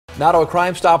Now to a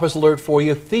Crime Stoppers alert for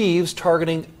you. Thieves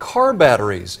targeting car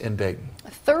batteries in Dayton.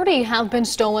 30 have been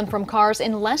stolen from cars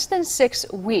in less than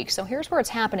 6 weeks. So here's where it's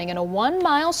happening in a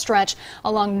 1-mile stretch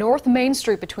along North Main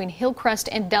Street between Hillcrest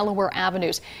and Delaware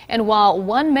Avenues. And while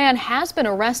one man has been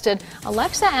arrested,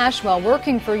 Alexa Ashwell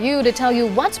working for you to tell you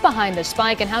what's behind the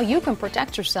spike and how you can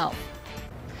protect yourself.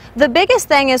 The biggest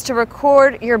thing is to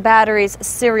record your battery's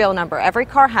serial number. Every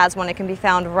car has one. It can be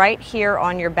found right here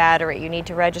on your battery. You need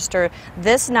to register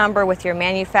this number with your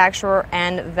manufacturer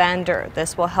and vendor.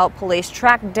 This will help police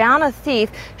track down a thief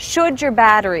should your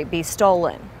battery be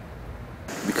stolen.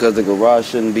 Because the garage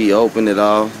shouldn't be open at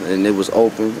all, and it was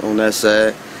open on that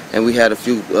side, and we had a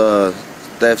few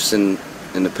thefts in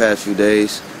the past few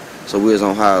days, so we was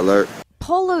on high alert.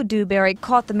 Polo Dewberry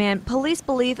caught the man police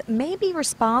believe may be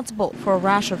responsible for a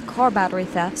rash of car battery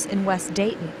thefts in West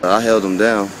Dayton. I held him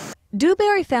down.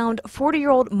 Dewberry found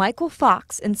 40-year-old Michael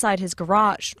Fox inside his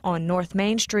garage on North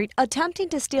Main Street attempting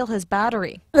to steal his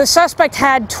battery. The suspect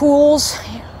had tools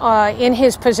in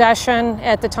his possession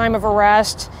at the time of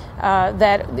arrest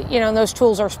those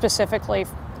tools are specifically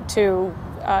to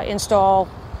install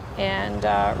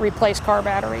and replace car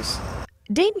batteries.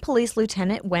 Dayton Police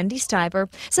Lieutenant Wendy Stiver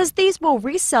says these will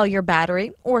resell your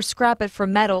battery or scrap it for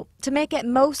metal to make at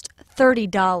most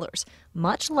 $30,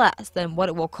 much less than what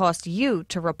it will cost you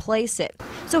to replace it.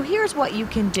 So here's what you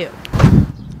can do.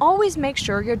 Always make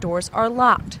sure your doors are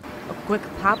locked. A quick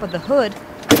pop of the hood,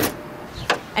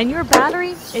 and your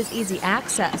battery is easy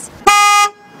access.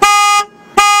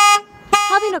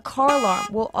 Having a car alarm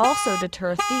will also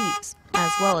deter thieves,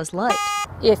 as well as light.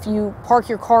 If you park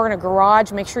your car in a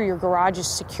garage, make sure your garage is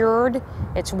secured,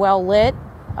 it's well lit,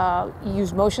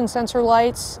 use motion sensor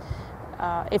lights.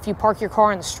 If you park your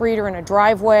car in the street or in a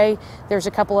driveway, there's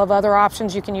a couple of other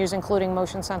options you can use, including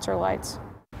motion sensor lights.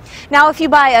 Now, if you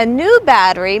buy a new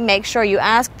battery, make sure you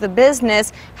ask the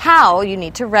business how you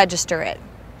need to register it.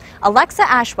 Alexa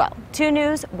Ashwell, 2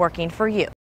 News, working for you.